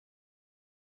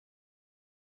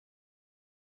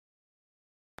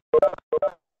Give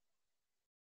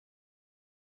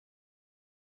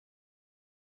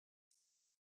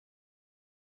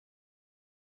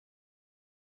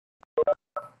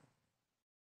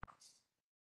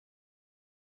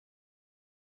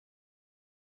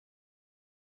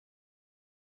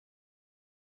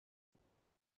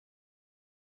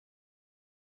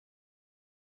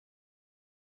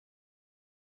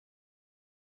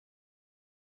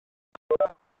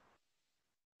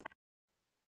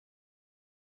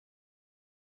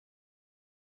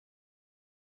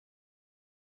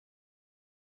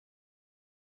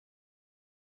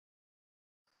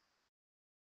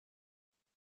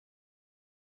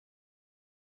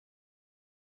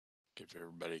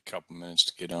everybody a couple minutes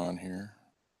to get on here.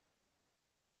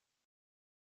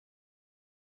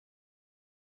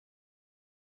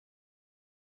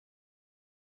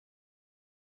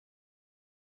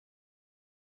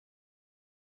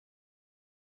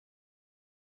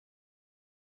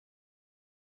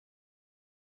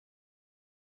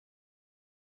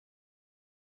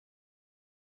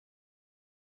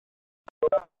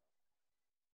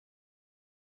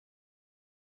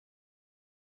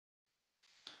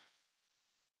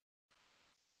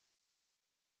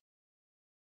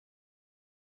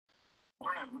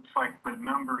 It looks like the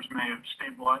numbers may have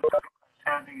stabilized.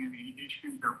 Having any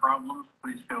issues or problems,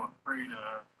 please feel free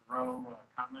to throw a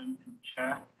comment in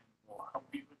chat and we'll help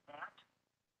you with that.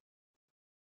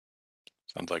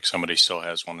 Sounds like somebody still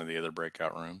has one of the other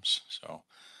breakout rooms. So,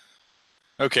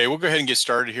 okay, we'll go ahead and get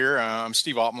started here. I'm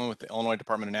Steve Altman with the Illinois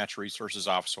Department of Natural Resources,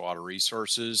 Office of Water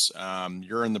Resources.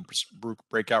 You're in the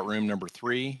breakout room number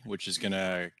 3, which is going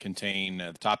to contain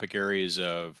the topic areas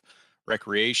of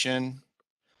recreation,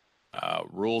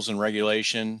 rules and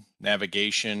regulation,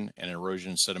 navigation, and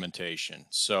erosion sedimentation.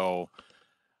 So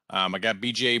I got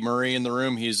BJ Murray in the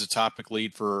room. He's the topic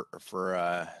lead for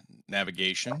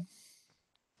navigation.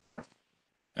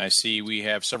 I see we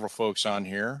have several folks on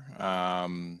here. I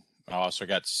also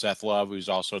got Seth Love, who's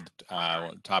also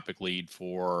topic lead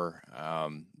for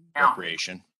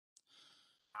recreation.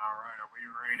 All right, are we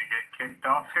ready to get kicked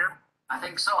off here? I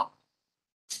think so.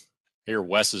 I hear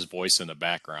Wes's voice in the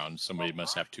background. Somebody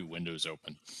must have 2 windows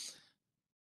open.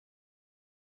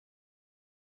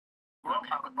 Well,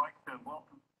 I would like to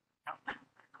welcome. Go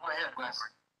ahead, Wes.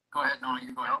 Go ahead, no,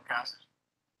 you go ahead. Okay.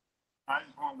 I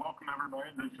just want to welcome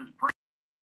everybody. This is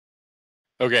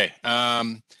Okay.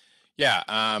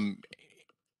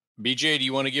 BJ, do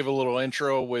you want to give a little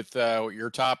intro with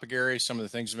your topic area, some of the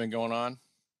things that have been going on?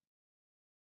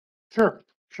 Sure.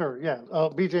 Yeah.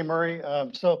 BJ Murray.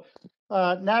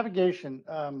 Navigation.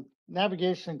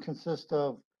 Navigation consists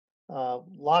of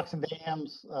locks and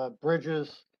dams,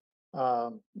 bridges,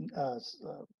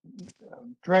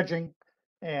 dredging,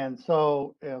 and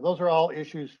so those are all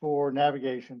issues for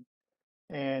navigation.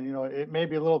 And it may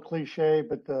be a little cliche,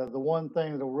 but the one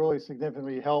thing that will really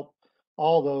significantly help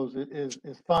all those is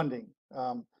funding.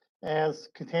 As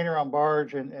container on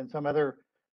barge and some other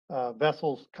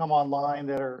vessels come online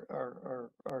that are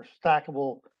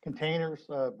stackable containers,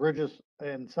 bridges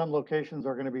in some locations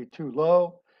are going to be too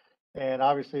low, and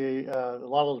obviously a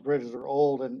lot of those bridges are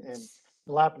old and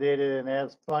dilapidated. And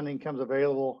as funding comes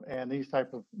available and these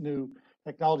type of new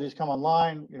technologies come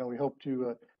online, we hope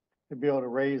to be able to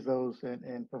raise those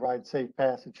and provide safe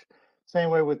passage. Same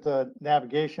way with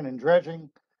navigation and dredging.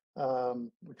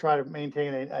 We try to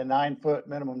maintain a 9-foot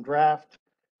minimum draft,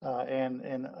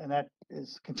 and that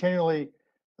is continually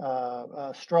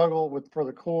a struggle for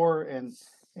the Corps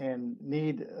and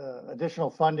need additional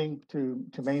funding to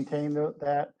maintain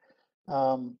that.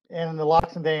 And in the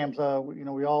locks and dams,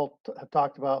 we all have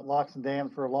talked about locks and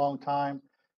dams for a long time.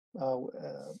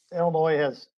 Illinois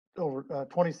has over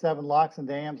 27 locks and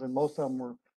dams, and most of them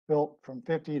were built from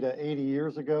 50 to 80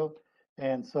 years ago.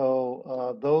 And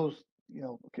so those,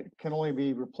 can only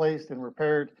be replaced and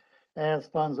repaired as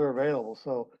funds are available.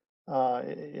 So,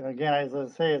 again, as I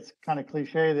say, it's kind of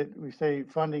cliche that we say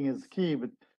funding is key, but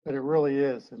it really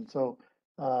is. And so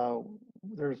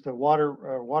there's the Water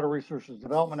Resources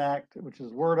Development Act, which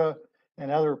is WRDA,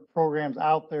 and other programs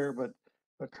out there, but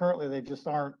currently they just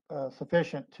aren't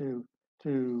sufficient to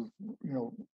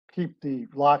keep the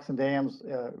locks and dams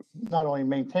not only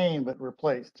maintained but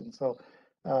replaced. And so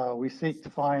we seek to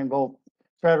find both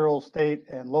federal, state,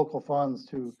 and local funds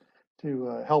to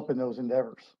help in those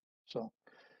endeavors. So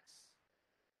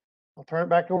I'll turn it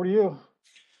back over to you.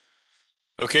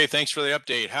 Okay, thanks for the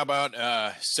update. How about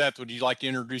Seth? Would you like to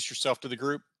introduce yourself to the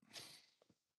group?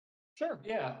 Sure,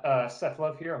 yeah. Seth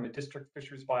Love here. I'm a district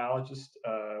fisheries biologist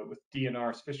with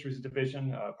DNR's Fisheries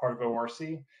Division, part of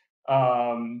ORC.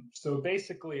 So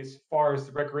basically, as far as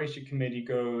the Recreation Committee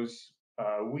goes,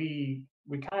 we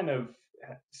kind of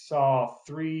saw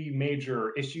three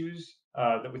major issues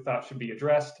that we thought should be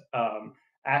addressed.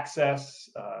 Access,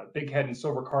 big head and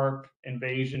silver carp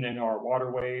invasion in our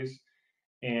waterways,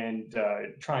 and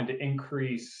trying to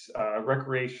increase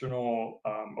recreational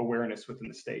awareness within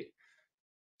the state.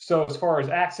 So as far as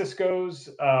access goes,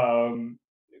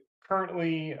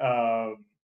 currently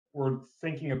we're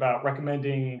thinking about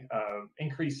recommending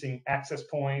increasing access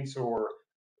points or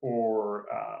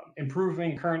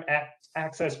improving current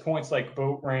access points like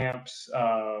boat ramps,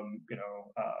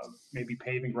 maybe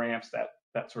paving ramps,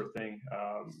 that sort of thing,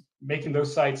 making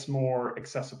those sites more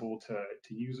accessible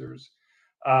to users.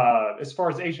 As far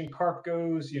as Asian carp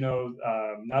goes,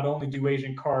 not only do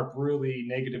Asian carp really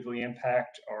negatively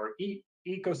impact our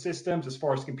ecosystems as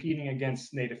far as competing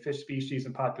against native fish species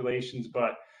and populations,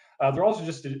 but they're also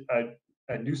just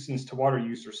a nuisance to water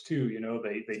users too.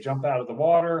 They jump out of the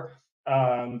water,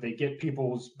 they get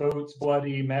people's boats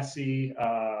bloody, messy.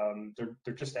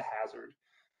 They're just a hazard.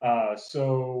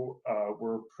 So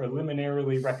we're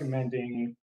preliminarily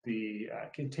recommending the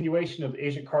continuation of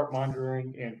Asian carp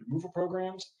monitoring and removal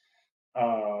programs.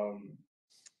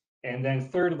 And then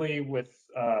thirdly, with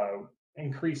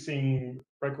increasing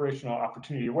recreational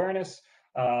opportunity awareness,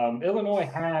 Illinois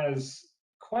has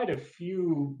quite a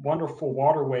few wonderful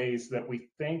waterways that we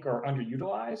think are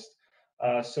underutilized.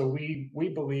 So we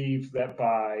believe that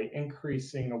by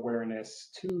increasing awareness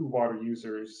to water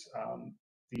users,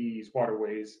 these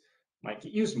waterways might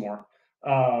get used more.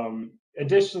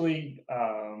 Additionally,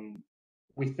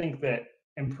 we think that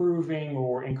improving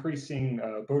or increasing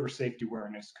boater safety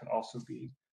awareness could also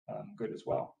be good as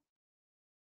well.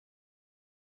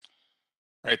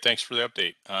 All right, thanks for the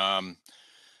update.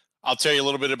 I'll tell you a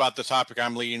little bit about the topic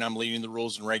I'm leading. I'm leading the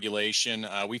rules and regulation.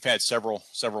 We've had several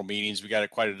meetings. We got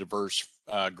quite a diverse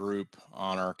group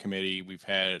on our committee. We've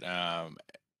had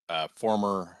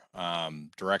former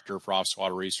director for Office of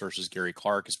Water Resources, Gary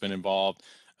Clark, has been involved.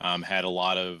 Had a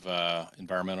lot of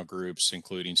environmental groups,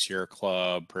 including Sierra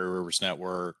Club, Prairie Rivers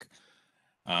Network,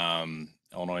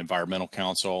 Illinois Environmental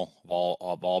Council,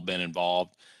 have all been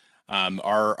involved.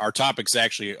 Our topic's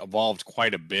actually evolved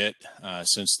quite a bit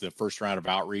since the first round of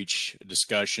outreach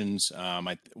discussions.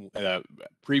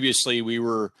 Previously,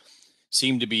 we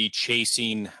seemed to be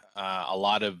chasing a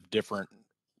lot of different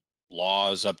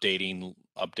laws, updating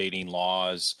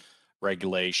laws,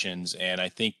 regulations, and I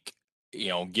think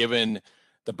given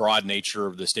the broad nature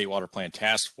of the State Water Plan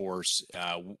Task Force,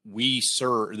 we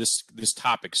serve this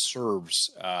topic serves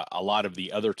a lot of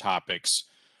the other topics.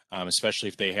 Especially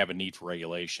if they have a need for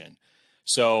regulation.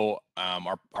 So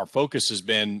our focus has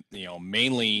been,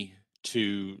 mainly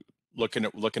to looking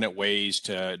at ways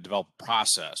to develop a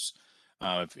process.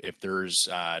 If there's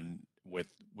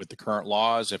with the current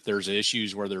laws, if there's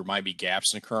issues where there might be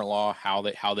gaps in the current law, how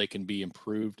they can be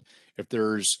improved. If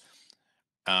there's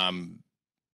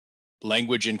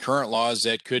language in current laws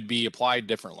that could be applied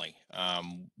differently,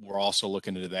 we're also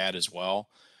looking into that as well.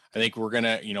 I think we're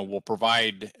gonna, we'll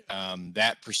provide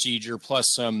that procedure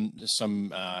plus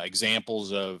some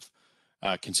examples of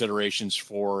considerations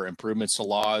for improvements to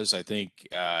laws. I think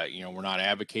we're not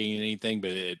advocating anything,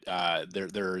 but it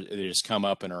has come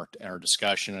up in our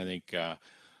discussion. I think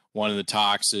one of the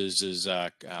talks is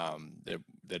that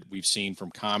we've seen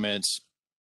from comments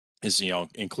is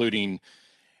including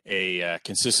a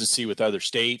consistency with other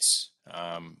states.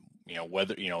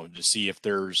 Whether, to see if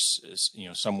there's,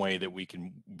 some way that we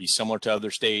can be similar to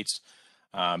other states.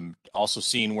 Also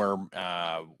seeing where,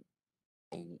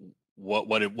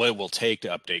 what it will take to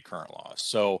update current laws.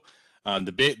 So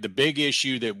the big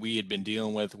issue that we had been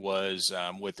dealing with was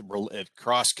with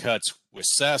crosscuts with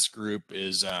SES group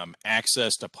is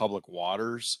access to public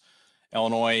waters.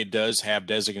 Illinois does have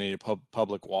designated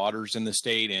public waters in the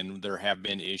state, and there have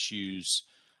been issues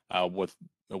with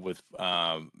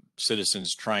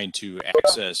citizens trying to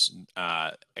access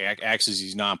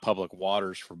these non-public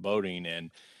waters for boating,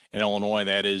 and in Illinois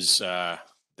that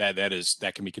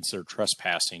can be considered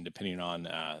trespassing, depending on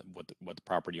what the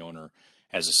property owner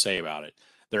has to say about it.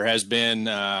 There has been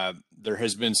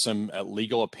some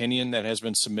legal opinion that has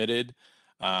been submitted.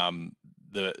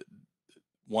 The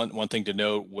one thing to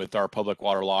note with our public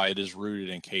water law, it is rooted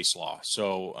in case law,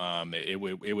 so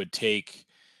it would take.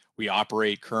 We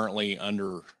operate currently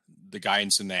under the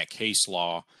guidance in that case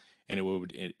law, and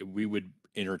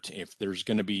if there's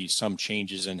going to be some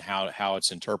changes in how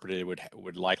it's interpreted, it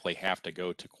would likely have to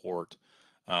go to court,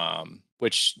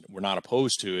 which we're not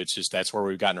opposed to. It's just that's where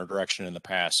we've gotten our direction in the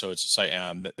past. So it's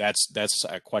that's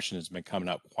a question that's been coming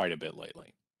up quite a bit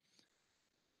lately.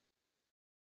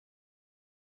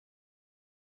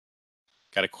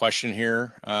 Got a question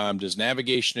here. Does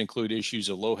navigation include issues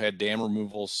of low head dam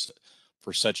removals,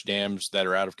 for such dams that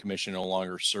are out of commission no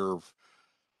longer serve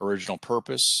original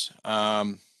purpose.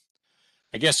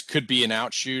 I guess could be an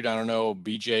outshoot. I don't know,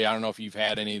 BJ. I don't know if you've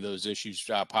had any of those issues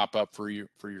pop up for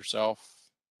yourself.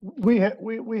 We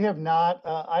have not,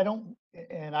 I don't,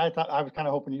 and I thought, I was kind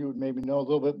of hoping you would maybe know a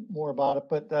little bit more about it,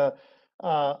 but,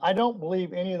 I don't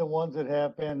believe any of the ones that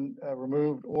have been,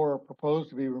 removed or proposed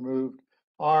to be removed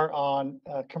are on,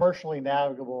 commercially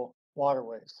navigable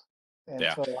waterways. And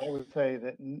Yeah. so I would say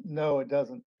that no, it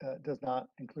doesn't, does not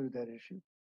include that issue.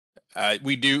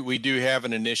 We do have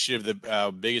an initiative.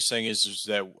 The biggest thing is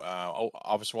that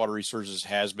Office of Water Resources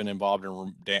has been involved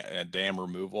in dam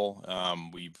removal.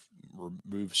 We've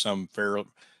removed some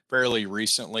fairly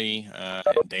recently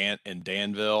in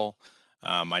Danville.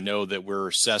 I know that we're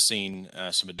assessing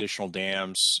some additional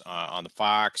dams on the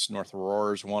Fox. North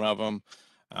Aurora is one of them.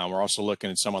 We're also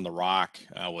looking at some on the Rock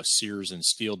with Sears and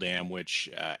Steel Dam, which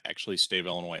actually State of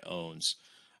Illinois owns.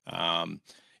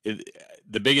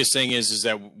 The biggest thing is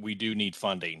that we do need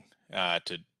funding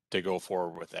to go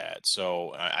forward with that.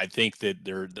 So I think that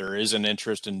there is an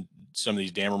interest in some of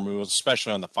these dam removals,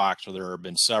 especially on the Fox, where there have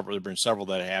been several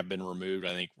that have been removed.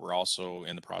 I think we're also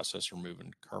in the process of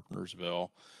removing Carpentersville.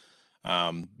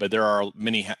 But there are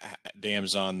many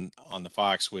dams on the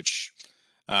Fox which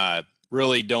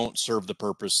really don't serve the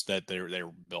purpose that they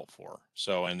were built for.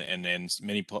 So and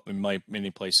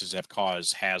many places have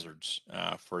caused hazards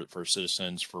for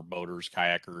citizens, for boaters,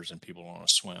 kayakers, and people who want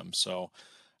to swim. So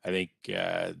I think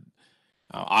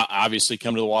obviously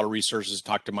come to the Water Resources,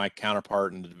 talk to my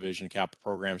counterpart in the Division of Capital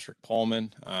Programs, Rick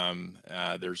Pullman.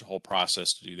 There's a whole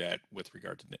process to do that with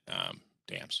regard to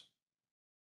dams.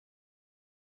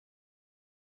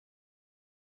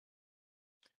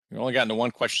 We've only gotten to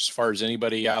one question as far as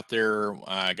anybody out there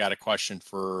got a question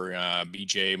for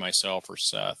BJ, myself, or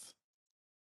Seth.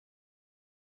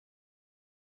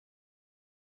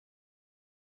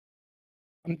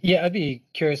 Yeah, I'd be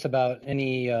curious about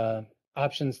any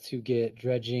options to get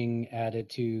dredging added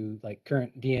to like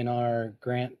current DNR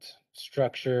grant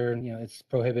structure. You know, it's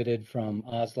prohibited from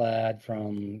OSLAD,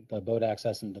 from the Boat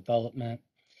Access and Development.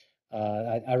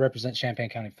 I represent Champaign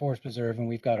County Forest Preserve, and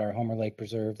we've got our Homer Lake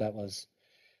Preserve that was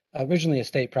originally a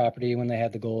state property when they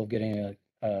had the goal of getting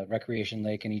a recreation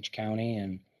lake in each county.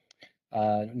 And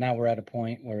now we're at a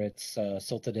point where it's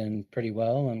silted in pretty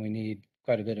well, and we need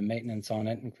quite a bit of maintenance on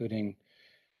it, including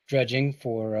dredging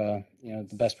for you know,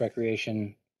 the best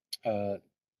recreation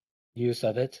use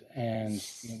of it. And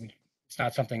you know, it's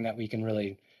not something that we can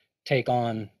really take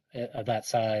on of that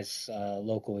size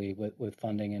locally with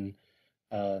funding,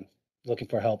 and looking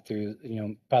for help through, you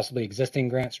know, possibly existing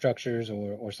grant structures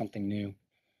or something new.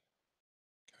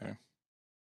 Okay.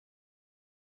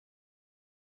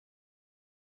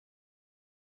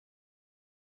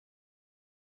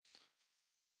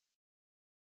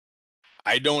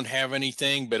 I don't have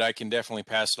anything, but I can definitely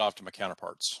pass it off to my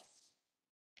counterparts.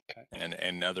 Okay.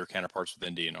 And other counterparts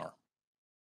within DNR.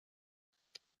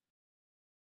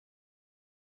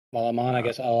 While I'm on, I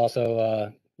guess I'll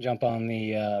also jump on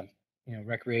the you know,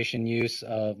 recreation use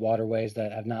of waterways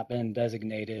that have not been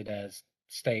designated as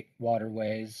state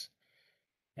waterways.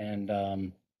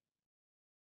 And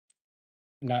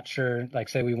not sure, like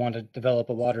say we want to develop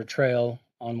a water trail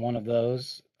on one of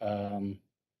those.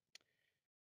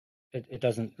 It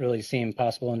doesn't really seem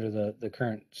possible under the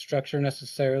current structure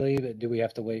necessarily, but do we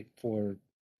have to wait for,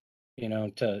 you know,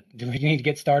 do we need to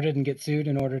get started and get sued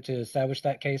in order to establish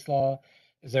that case law?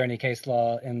 Is there any case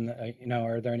law in the, you know,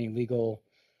 are there any legal,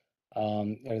 are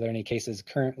there any cases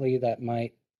currently that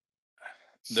might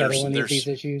settle any of these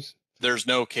issues? There's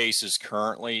no cases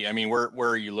currently. I mean, where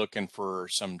are you looking for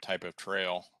some type of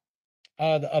trail?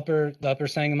 The upper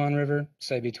Sangamon River,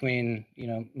 say between, you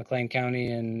know, McLean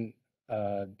County and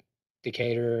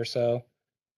Decatur or so,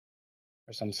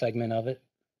 or some segment of it.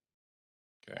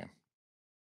 Okay.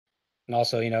 And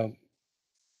also, you know,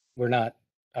 we're not,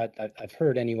 I've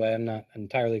heard anyway, I'm not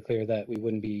entirely clear that we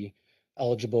wouldn't be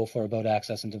eligible for a boat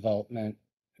access and development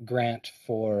grant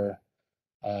for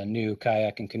new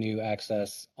kayak and canoe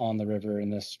access on the river in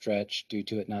this stretch due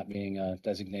to it not being a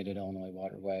designated Illinois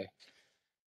waterway.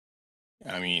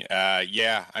 I mean,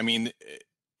 yeah, I mean,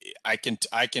 I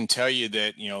can tell you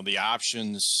that, you know, the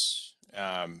options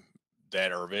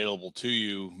that are available to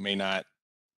you may not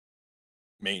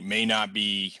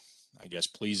be, I guess,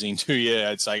 pleasing to you.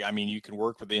 It's like, I mean, you can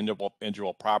work with the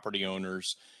individual property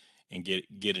owners and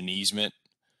get an easement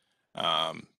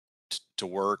to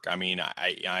work. I mean,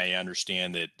 I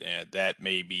understand that that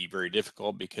may be very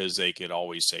difficult because they could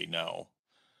always say no.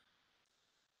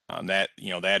 That,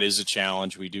 that is a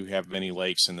challenge. We do have many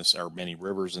lakes in this, or many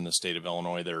rivers in the state of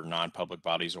Illinois that are non-public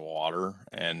bodies of water,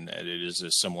 and it is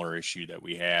a similar issue that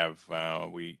we have.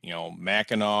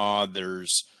 Mackinac,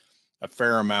 there's a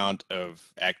fair amount of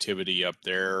activity up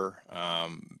there.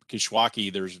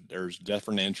 Kishwaukee, there's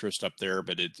different interest up there,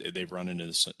 but they've run into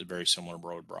this very similar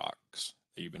roadblocks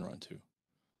that you've been run to.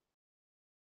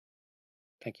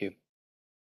 Thank you.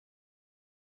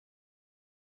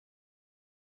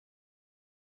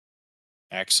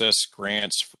 Access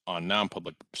grants on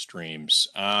non-public streams.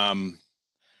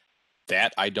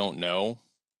 That I don't know.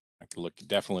 I could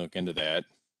definitely look into that.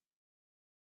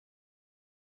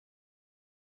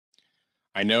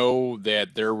 I know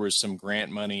that there was some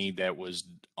grant money that was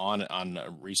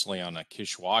recently on a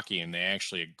Kishwaukee, and they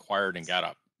actually acquired and got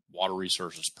a water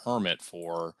resources permit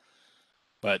for.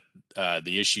 But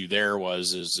the issue there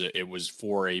is that it was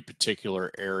for a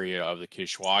particular area of the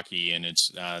Kishwaukee, and it's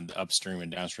the upstream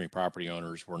and downstream property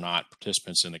owners were not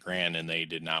participants in the grant, and they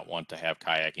did not want to have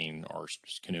kayaking or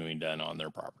canoeing done on their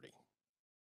property.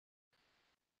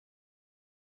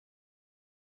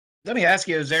 Let me ask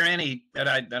you, is there any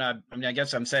I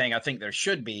guess I'm saying I think there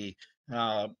should be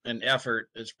an effort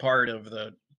as part of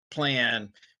the plan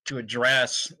to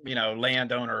address,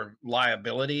 landowner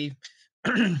liability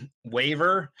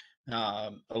waiver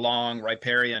along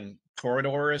riparian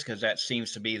corridors, because that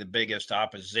seems to be the biggest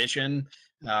opposition.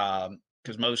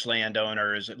 Because most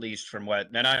landowners, at least from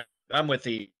I'm with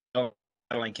the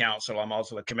Settling Council, I'm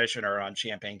also a commissioner on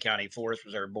Champaign County Forest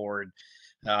Reserve Board.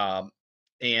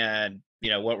 And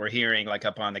what we're hearing, like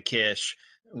up on the Kish,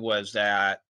 was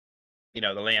that the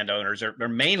landowners are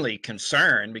mainly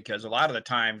concerned because a lot of the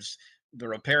times the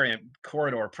riparian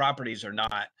corridor properties are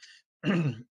not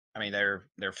I mean,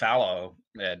 they're fallow,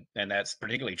 and that's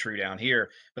particularly true down here.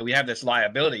 But we have this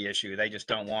liability issue. They just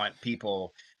don't want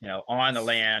people, on the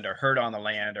land or hurt on the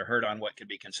land or hurt on what could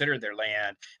be considered their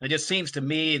land. And it just seems to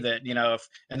me that,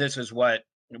 and this is what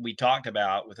we talked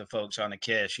about with the folks on the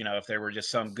Kish, if there were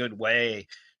just some good way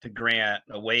to grant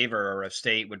a waiver, or a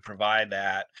state would provide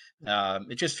that.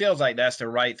 It just feels like that's the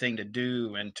right thing to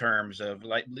do in terms of,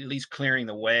 like, at least clearing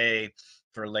the way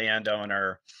for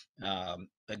landowner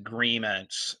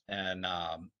agreements. And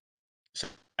so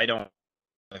I don't know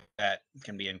if that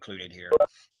can be included here.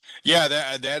 Yeah,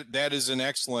 that is an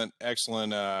excellent.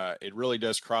 It really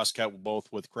does cross cut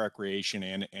both with recreation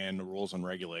and the rules and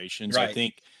regulations. Right. I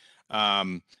think,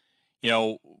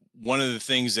 one of the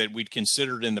things that we'd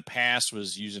considered in the past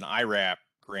was using IRAP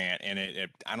grant, and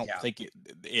I don't think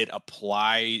it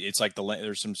apply. It's like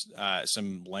there's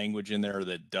some language in there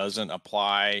that doesn't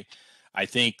apply. I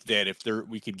think that if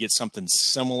we could get something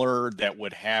similar that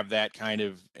would have that kind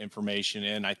of information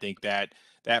in, I think that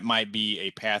might be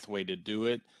a pathway to do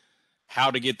it.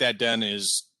 How to get that done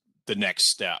is the next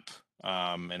step.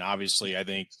 And obviously, I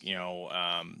think,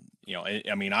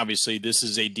 obviously this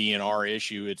is a DNR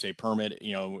issue. It's a permit,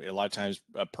 a lot of times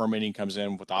permitting comes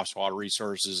in with Office of Water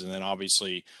Resources, and then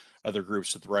obviously other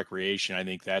groups with recreation. I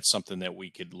think that's something that we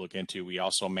could look into. We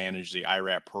also manage the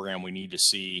IRAP program. We need to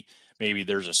see maybe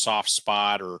there's a soft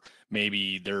spot, or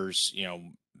maybe there's,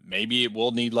 maybe it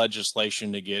will need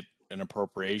legislation to get an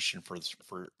appropriation for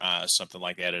something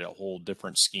like that at a whole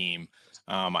different scheme.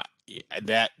 That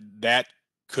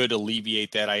could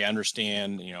alleviate that. I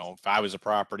understand, if I was a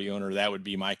property owner, that would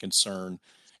be my concern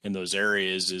in those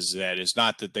areas, is that it's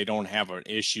not that they don't have an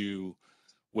issue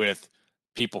with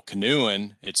people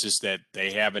canoeing. It's just that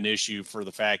they have an issue for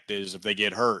the fact is if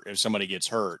somebody gets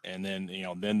hurt, and then,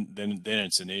 then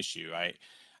it's an issue. I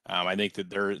think that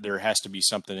there has to be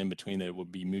something in between that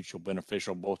would be mutually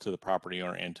beneficial both to the property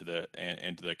owner and to the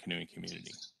canoeing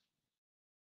community.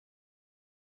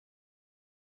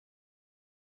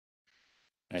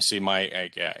 I see about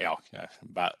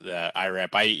the IRAP.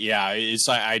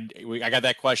 I got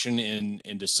that question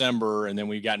in December, and then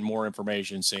we got more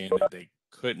information saying that they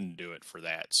couldn't do it for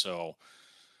that. So,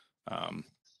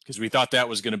 because we thought that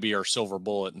was going to be our silver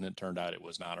bullet, and it turned out it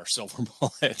was not our silver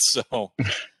bullet. So.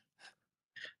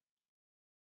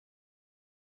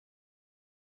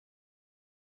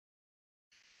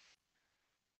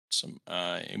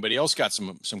 Anybody else got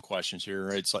some questions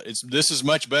here? This is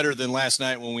much better than last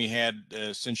night when we had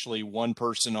essentially one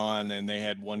person on and they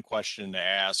had one question to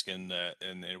ask, and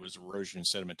it was erosion and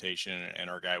sedimentation,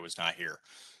 and our guy was not here.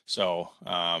 So,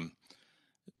 all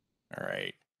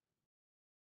right.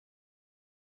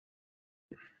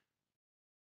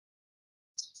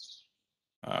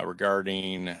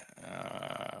 Regarding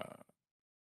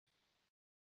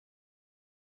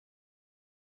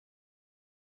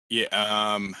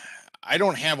I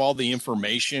don't have all the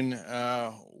information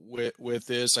with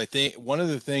this. I think one of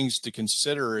the things to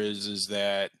consider is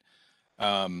that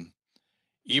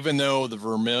even though the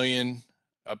Vermilion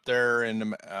up there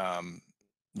in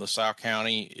LaSalle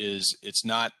County it's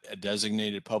not a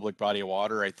designated public body of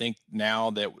water. I think now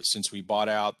that since we bought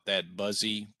out that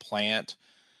Buzzy plant,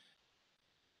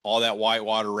 all that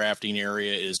whitewater rafting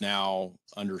area is now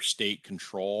under state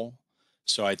control.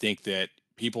 So I think that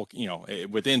people,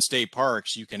 within state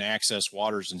parks, you can access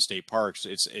waters in state parks.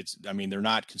 I mean, they're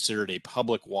not considered a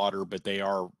public water, but they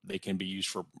can be used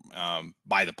for,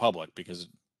 by the public because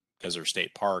they're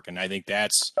state park. And I think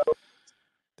that's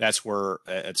where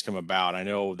it's come about. I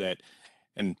know that,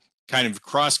 and kind of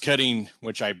cross-cutting,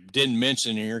 which I didn't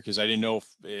mention here because I didn't know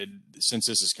if since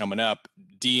this is coming up,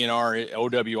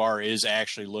 OWR is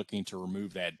actually looking to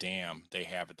remove that dam they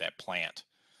have at that plant.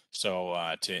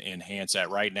 So to enhance that,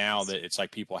 right now that it's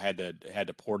like people had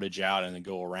to portage out and then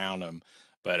go around them,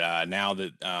 but now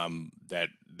that that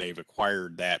they've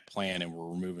acquired that plant and we're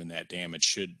removing that dam, it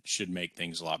should make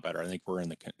things a lot better. I think we're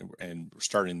we're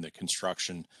starting the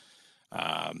construction.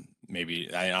 Maybe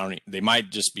they might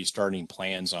just be starting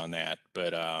plans on that,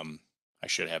 but I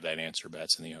should have that answer, but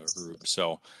that's in the other group.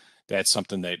 So that's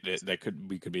something that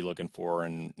we could be looking for,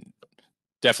 and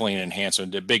definitely an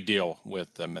enhancement, a big deal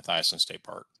with the Mathiasen State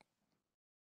Park.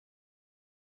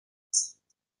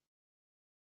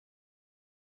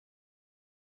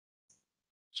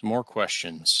 Some more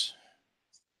questions.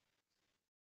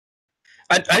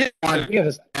 I didn't want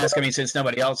to ask, I mean, since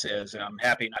nobody else is, and I'm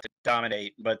happy not to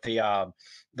dominate, but the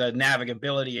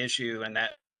navigability issue and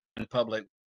that in public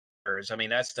waters, I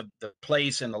mean, that's the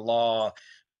place in the law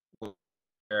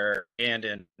and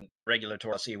in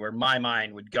regulatory policy where my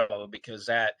mind would go, because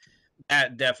that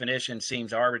definition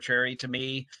seems arbitrary to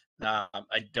me. I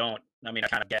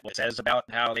kind of get what it says about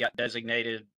how they got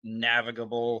designated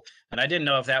navigable. And I didn't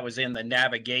know if that was in the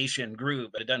navigation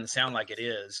group, but it doesn't sound like it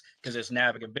is, because its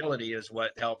navigability is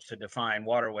what helps to define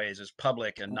waterways as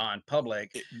public and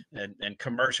non-public and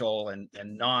commercial and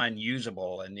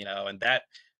non-usable. And, and that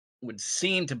would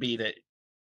seem to be the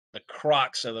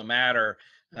crux of the matter.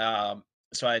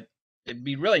 It'd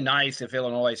be really nice if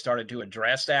Illinois started to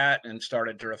address that and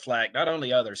started to reflect not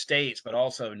only other states, but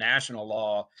also national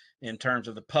law in terms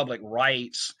of the public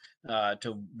rights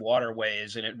to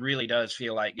waterways. And it really does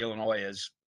feel like Illinois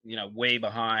is, way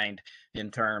behind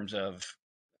in terms of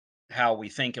how we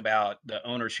think about the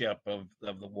ownership of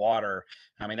the water.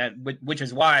 I mean, which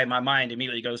is why my mind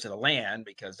immediately goes to the land,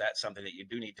 because that's something that you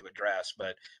do need to address.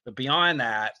 But beyond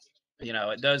that,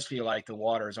 it does feel like the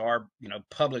waters are,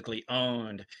 publicly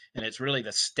owned, and it's really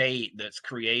the state that's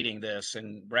creating this,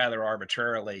 and rather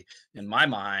arbitrarily, in my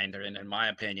mind, or in my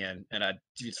opinion. And I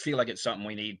just feel like it's something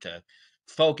we need to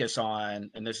focus on,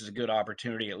 and this is a good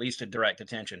opportunity, at least to direct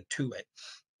attention to it.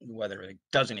 Whether it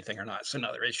does anything or not, it's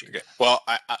another issue. Okay. Well,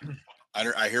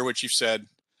 I hear what you've said.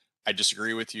 I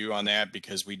disagree with you on that,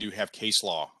 because we do have case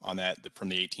law on that from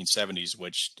the 1870s,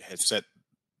 which has set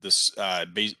this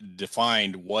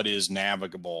defined what is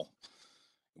navigable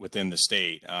within the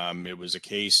state. It was a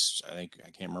case, I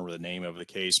can't remember the name of the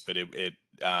case, but it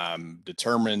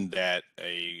determined that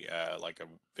like a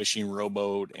fishing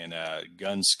rowboat and a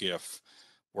gun skiff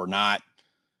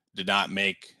did not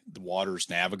make the waters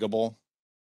navigable.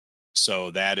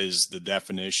 So that is the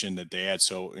definition that they had.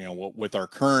 So, with our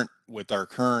current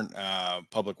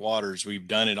public waters, we've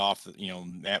done it off,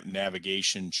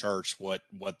 navigation charts, what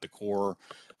the Corps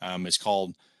is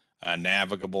called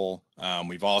navigable.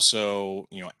 We've also,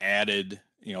 added,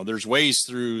 there's ways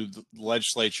through the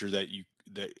legislature that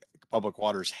public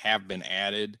waters have been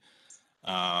added.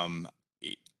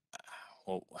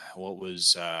 What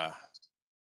was, I'm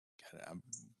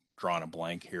drawing a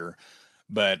blank here.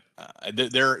 But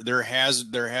there's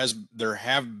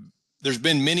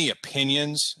been many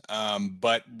opinions,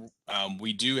 but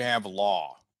we do have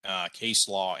law, case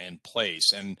law in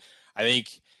place, and I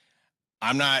think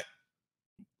I'm not,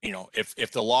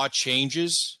 if the law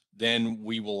changes, then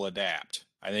we will adapt.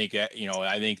 I think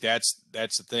that's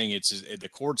the thing. The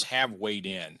courts have weighed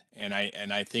in, and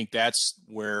I think that's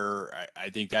where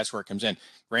it comes in.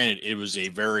 Granted, it was a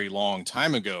very long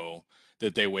time ago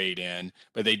that they weighed in,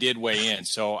 but they did weigh in.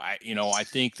 So I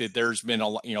think that there's been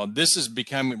this is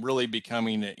becoming,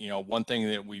 one thing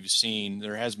that we've seen.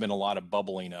 There has been a lot of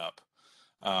bubbling up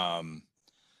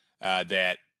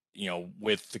that,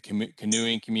 with the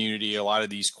canoeing community, a lot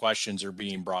of these questions are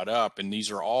being brought up, and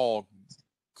these are all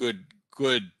good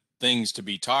things to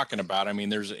be talking about. I mean,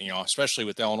 there's, especially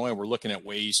with Illinois, we're looking at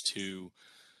ways to,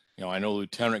 I know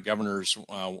Lieutenant Governor's,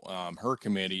 her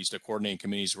committees, the coordinating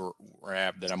committees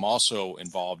that I'm also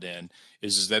involved in,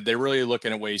 is that they're really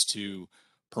looking at ways to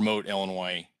promote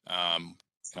Illinois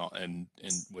and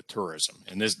with tourism.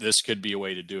 And this could be a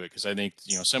way to do it, because I think,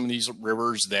 some of these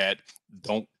rivers that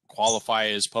don't qualify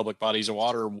as public bodies of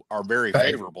water are very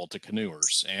favorable to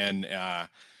canoers, and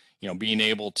being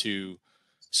able to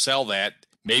sell that,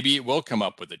 maybe it will come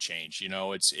up with a change.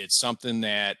 It's something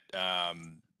that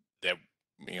that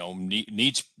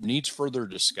needs further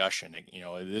discussion.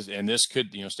 This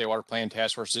could, State Water Plan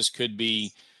Task Force, this could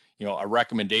be a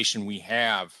recommendation we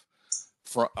have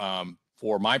for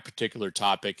my particular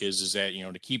topic is that,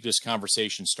 to keep this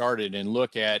conversation started and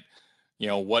look at,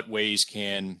 what ways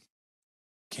can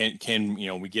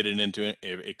we get it into it?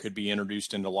 It could be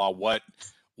introduced into law. What,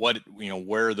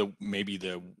 where the, maybe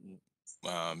the,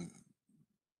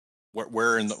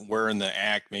 where in the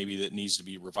act maybe that needs to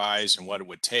be revised, and what it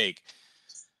would take.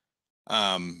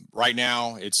 Right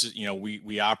now it's,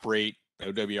 we operate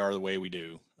OWR the way we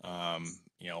do.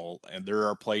 And there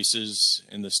are places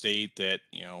in the state that,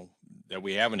 that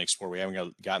we haven't explored. We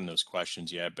haven't gotten those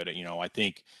questions yet, but I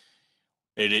think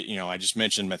I just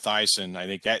mentioned Mathiasen. I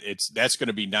think that's going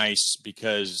to be nice,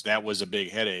 because that was a big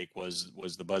headache, was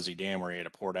the Buzzy Dam, where you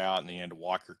had to pour it out and you had to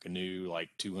walk your canoe like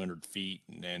 200 feet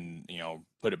and then,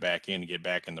 put it back in to get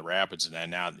back in the rapids. And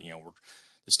then now,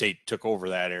 the state took over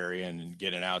that area and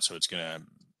get it out. So it's going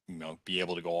to, be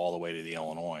able to go all the way to the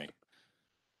Illinois.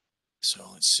 So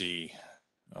let's see.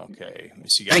 Okay.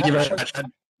 Let's see. Thank you very much. I'd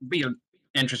be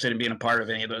interested in being a part of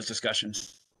any of those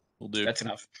discussions. We'll do. That's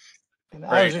enough. And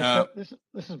Right, this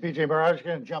is BJ Burr. I was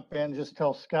going to jump in, just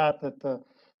tell Scott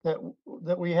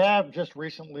that we have just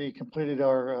recently completed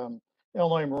our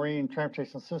Illinois Marine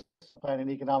Transportation System Plan and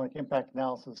Economic Impact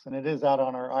Analysis, and it is out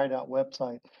on our IDOT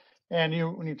website. And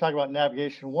when you talk about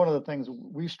navigation, one of the things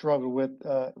we struggle with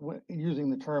using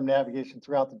the term navigation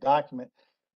throughout the document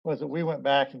was that we went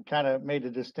back and kind of made a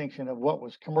distinction of what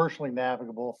was commercially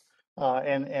navigable,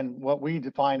 and what we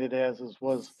defined it as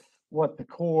was what the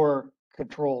Corps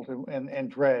controlled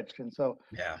and dredged. And so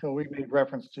we made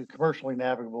reference to commercially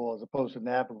navigable as opposed to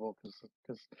navigable,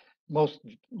 because most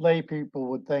lay people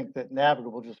would think that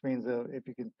navigable just means if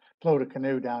you can float a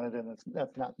canoe down it, and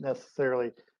that's not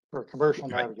necessarily for commercial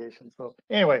navigation. So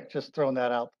anyway, just throwing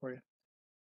that out for you.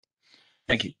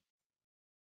 Thank you.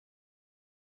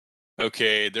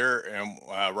 Okay,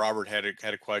 Robert had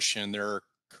a question. There are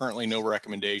currently no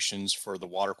recommendations for the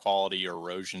water quality or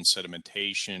erosion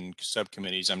sedimentation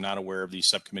subcommittees. I'm not aware of these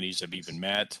subcommittees have even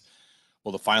met.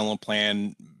 Will the final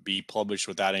plan be published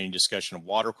without any discussion of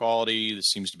water quality? This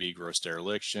seems to be gross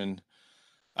dereliction.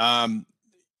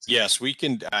 Yes,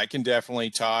 I can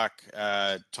definitely talk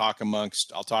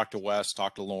amongst, I'll talk to Wes,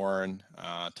 talk to Lauren,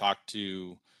 talk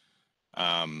to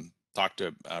Brian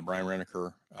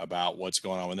Reneker about what's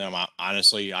going on with them.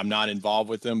 Honestly, I'm not involved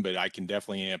with them, but I can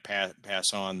definitely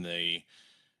pass on the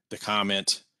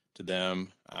comment to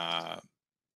them.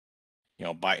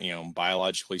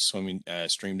 Biologically swimming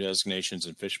stream designations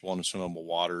and fishable and swimmable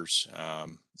waters,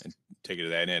 and take it to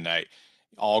that end.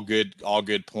 All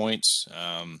good points.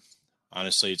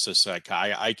 Honestly, it's just like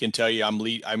I can tell you I'm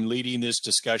leading this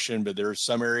discussion, but there are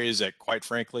some areas that, quite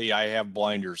frankly, I have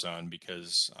blinders on,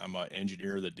 because I'm an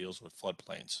engineer that deals with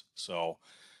floodplains,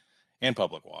 and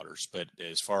public waters. But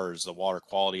as far as the water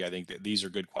quality, I think that these are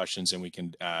good questions, and we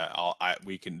can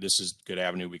this is a good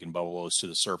avenue. We can bubble those to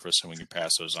the surface, and we can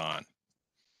pass those on.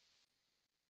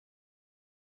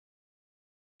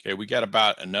 Okay, we got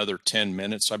about another 10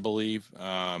 minutes, I believe,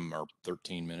 or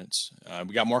 13 minutes.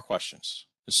 We got more questions.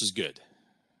 This is good.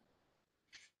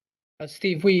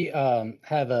 Steve, we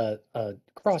have a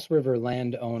Cross River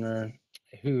landowner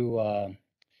who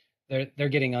they're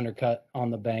getting undercut on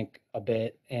the bank a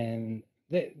bit, and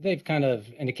they've kind of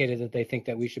indicated that they think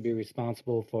that we should be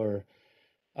responsible for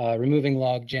removing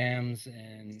log jams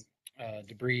and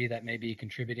debris that may be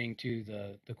contributing to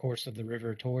the course of the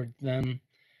river toward them.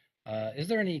 Is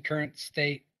there any current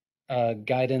state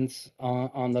guidance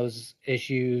on those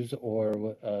issues,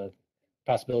 or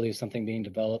possibility of something being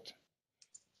developed?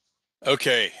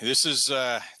 Okay, this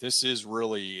is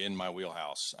really in my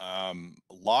wheelhouse.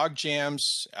 Log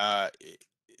jams,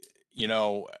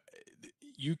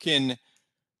 you can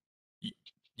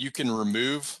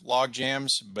remove log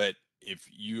jams, but if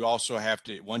you also have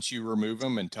to, once you remove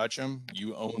them and touch them,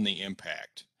 you own the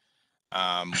impact.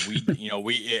 I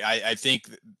think,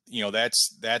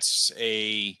 that's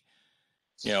a,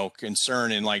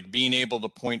 concern, and like being able to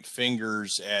point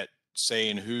fingers at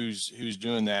saying who's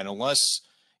doing that, unless,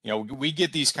 we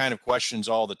get these kind of questions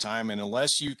all the time, and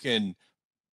unless you can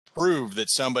prove that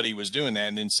somebody was doing that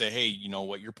and then say, hey,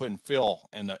 what, you're putting fill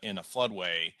in a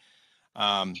floodway,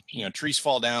 trees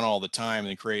fall down all the time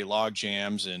and create log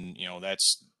jams, and,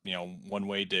 that's, one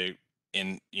way to,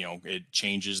 it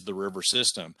changes the river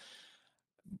system.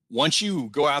 once you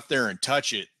go out there and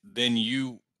touch it, then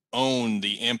you own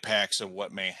the impacts of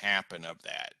what may happen of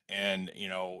that. And,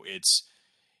 it's,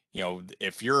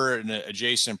 if you're an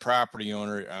adjacent property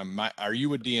owner, are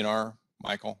you a DNR,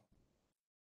 Michael?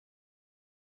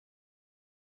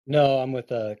 No, I'm with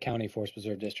the County Forest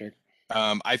Preserve District.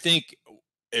 I think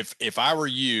if I were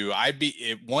you,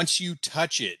 once you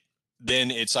touch it,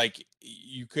 then it's like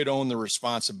you could own the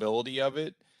responsibility of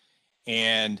it.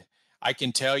 And I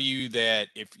can tell you that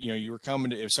if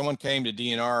if someone came to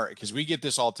DNR, because we get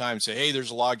this all the time, say, hey,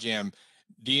 there's a log jam,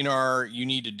 DNR, you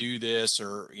need to do this,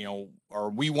 or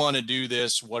we want to do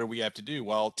this. What do we have to do?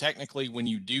 Well, technically, when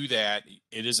you do that,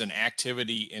 it is an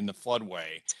activity in the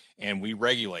floodway, and we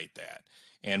regulate that.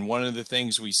 And one of the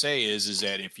things we say is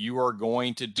that if you are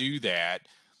going to do that,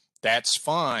 that's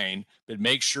fine, but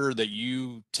make sure that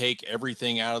you take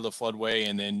everything out of the floodway,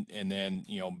 and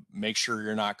then make sure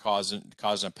you're not causing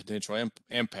a potential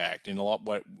impact. And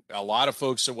a lot of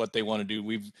folks, what they want to do,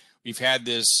 we've had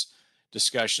this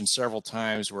discussion several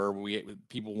times where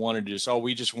people wanted to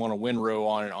we just want a windrow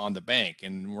on the bank,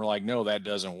 and we're like, no, that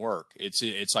doesn't work. It's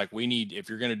like, if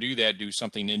you're going to do that, do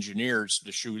something engineered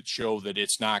to show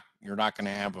that you're not going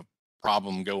to have a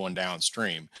problem going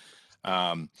downstream.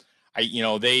 I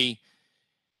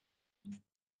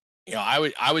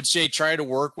would say try to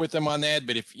work with them on that.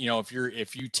 But if you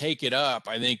take it up,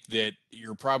 I think that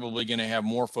you're probably going to have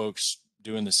more folks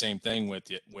doing the same thing with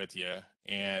you.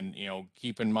 And,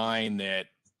 keep in mind that,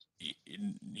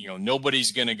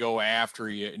 nobody's going to go after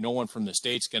you. No one from the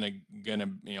state's going to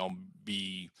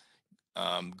be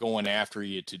going after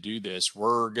you to do this.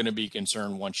 We're going to be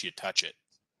concerned once you touch it,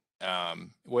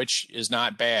 which is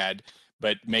not bad,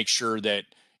 but make sure that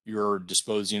you're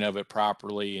disposing of it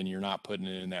properly and you're not putting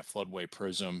it in that floodway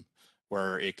prism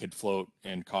where it could float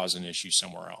and cause an issue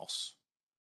somewhere else.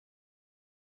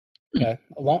 Okay.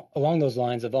 Along those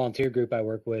lines, a volunteer group I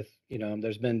work with,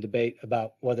 there's been debate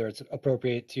about whether it's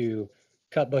appropriate to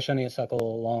cut bush honeysuckle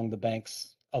along the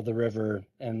banks of the river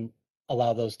and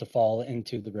allow those to fall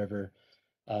into the river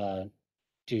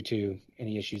due to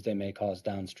any issues they may cause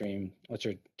downstream. What's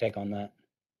your take on that?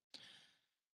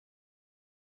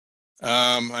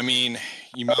 I mean,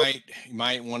 you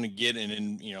might want to get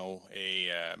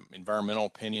a environmental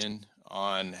opinion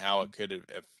on how it could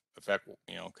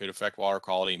affect water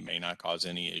quality. May not cause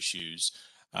any issues.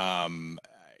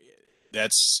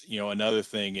 That's another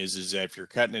thing is that if you're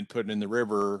cutting and putting in the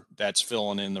river, that's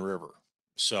filling in the river.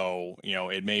 So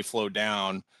it may flow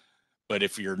down, but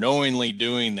if you're knowingly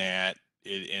doing that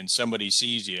and somebody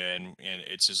sees you, and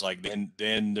it's just like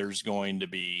then there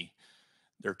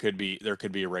could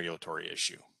be a regulatory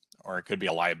issue, or it could be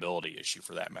a liability issue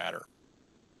for that matter.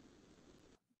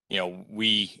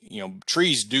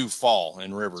 Trees do fall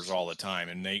in rivers all the time,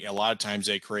 and a lot of times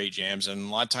they create jams, and a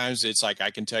lot of times it's like, I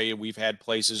can tell you, we've had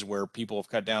places where people have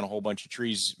cut down a whole bunch of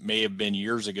trees, may have been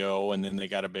years ago, and then they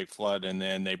got a big flood and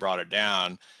then they brought it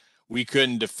down. We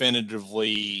couldn't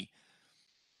definitively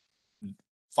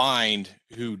find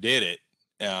who did it.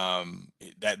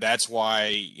 That's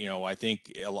why, I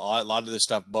think a lot of this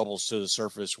stuff bubbles to the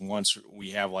surface once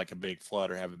we have like a big flood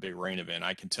or have a big rain event.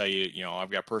 I can tell you, I've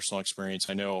got personal experience.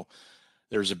 I know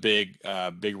there's a big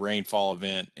rainfall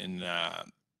event in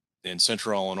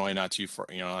central Illinois, not too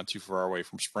far away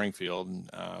from Springfield,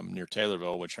 near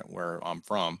Taylorville, where I'm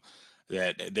from,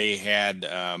 that they had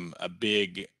a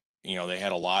big, they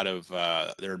had a lot of,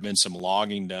 there had been some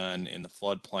logging done in the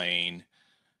floodplain.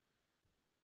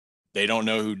 They don't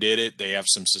know who did it. They have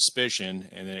some suspicion,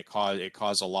 and then it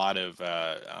caused a lot of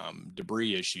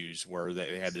debris issues where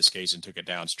they had this case and took it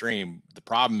downstream. The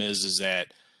problem is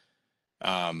that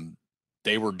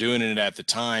they were doing it at the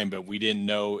time, but we didn't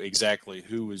know exactly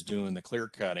who was doing the clear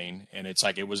cutting, and it's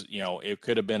like it was, it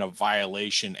could have been a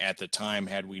violation at the time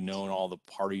had we known all the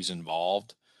parties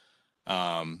involved.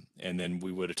 And then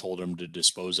we would have told them to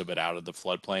dispose of it out of the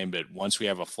floodplain. But once we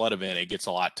have a flood event, it gets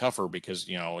a lot tougher because,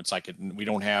 it's like we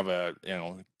don't have a,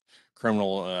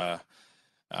 criminal,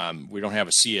 we don't have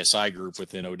a CSI group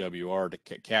within OWR to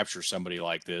capture somebody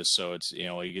like this. So it's,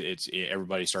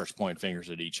 everybody starts pointing fingers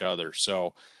at each other.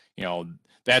 So,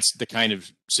 that's the kind of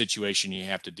situation you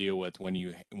have to deal with when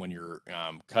you're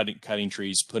cutting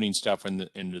trees, putting stuff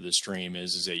into the stream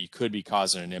is that you could be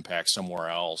causing an impact somewhere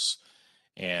else.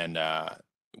 And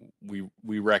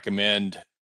we recommend,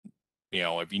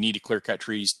 if you need to clear cut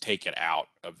trees, take it out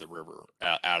of the river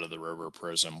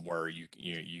prism where you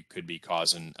could be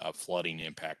causing a flooding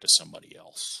impact to somebody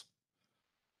else.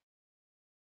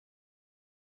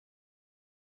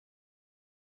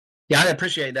 Yeah, I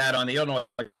appreciate that. On the Illinois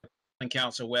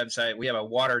Council website, we have a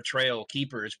water trail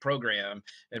keepers program,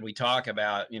 and we talk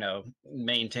about,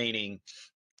 maintaining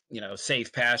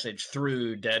safe passage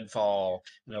through deadfall.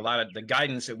 And a lot of the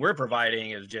guidance that we're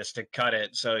providing is just to cut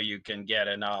it so you can get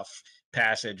enough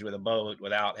passage with a boat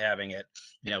without having it,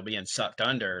 being sucked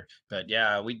under. But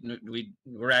yeah,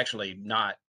 we're actually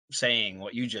not saying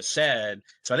what you just said.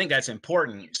 So I think that's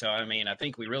important. So, I mean, I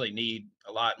think we really need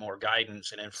a lot more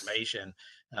guidance and information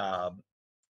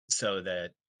so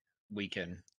that we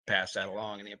can pass that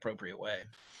along in the appropriate way.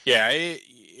 Yeah,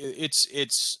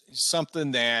 it's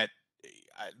something that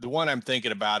the one I'm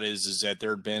thinking about is that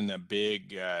there'd been a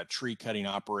big tree cutting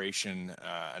operation.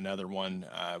 Another one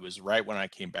was right when I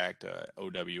came back to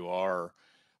OWR,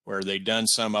 where they'd done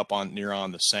some up on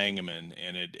the Sangamon,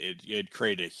 and it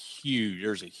created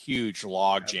there's a huge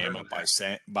log jam up by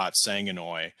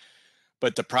Sanganoy.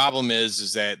 But the problem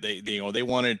is that they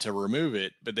wanted to remove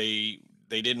it, but they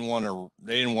didn't want to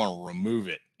remove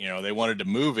it. They wanted to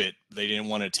move it. They didn't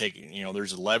want to take it.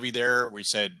 There's a levee there. We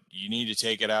said, you need to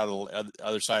take it out of the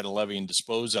other side of the levee and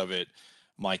dispose of it.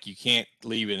 I'm like, you can't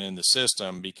leave it in the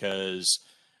system, because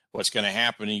what's going to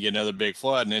happen, you get another big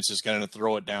flood and it's just going to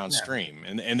throw it downstream.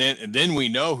 Yeah. And then we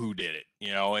know who did it.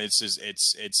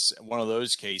 It's one of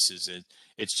those cases.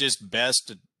 It's just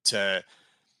best to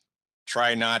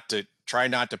try not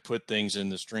to put things in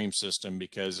the stream system,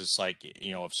 because it's like,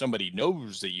 if somebody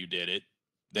knows that you did it,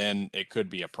 then it could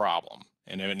be a problem.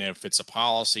 And if it's a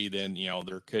policy, then,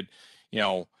 there could,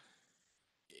 I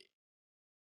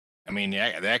mean,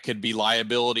 that could be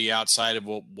liability outside of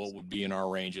what would be in our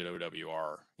range at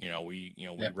OWR. We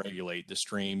regulate the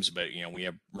streams, but, we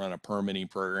have run a permitting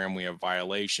program. We have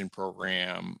violation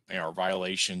program, or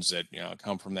violations that,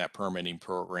 come from that permitting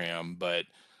program. But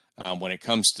when it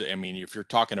comes to, I mean, if you're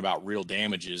talking about real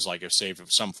damages, like if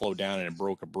some flowed down and it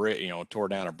broke a bridge, tore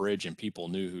down a bridge and people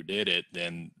knew who did it,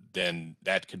 then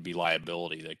that could be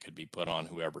liability that could be put on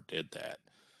whoever did that.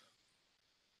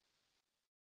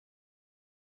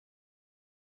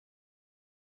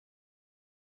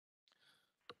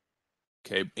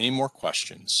 Okay. Any more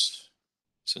questions?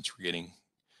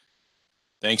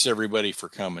 Thanks everybody for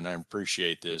coming. I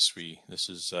appreciate this. This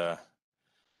is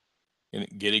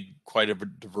getting quite a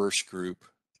diverse group.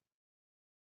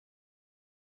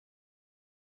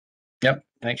 Yep.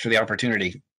 Thanks for the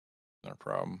opportunity. No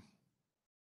problem.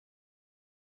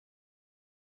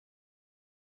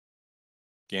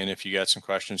 Again, if you got some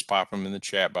questions, pop them in the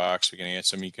chat box. We can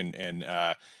answer them. You can, and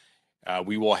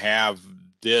we will have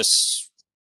this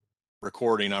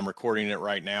recording. I'm recording it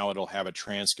right now. It'll have a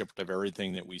transcript of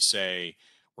everything that we say.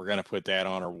 We're going to put that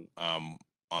on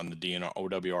on the DNR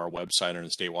OWR website under the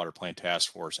State Water Plan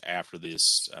Task Force after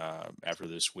this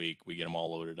week. We get them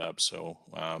all loaded up, so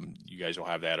you guys will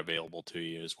have that available to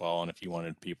you as well. And if you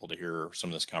wanted people to hear some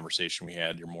of this conversation we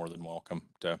had, you're more than welcome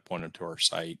to point them to our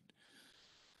site.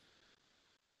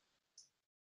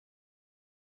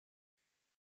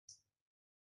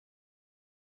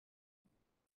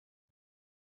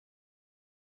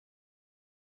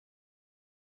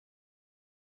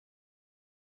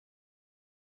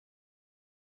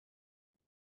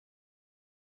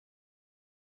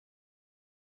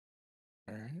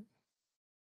 All right.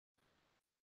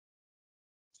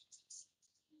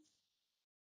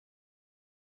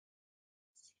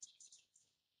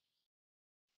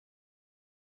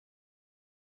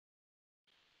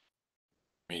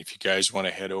 I mean, if you guys want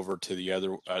to head over to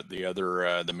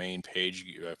the main page,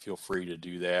 feel free to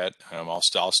do that.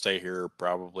 I'll stay here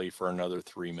probably for another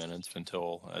 3 minutes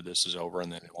until this is over,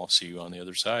 and then I'll see you on the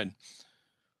other side.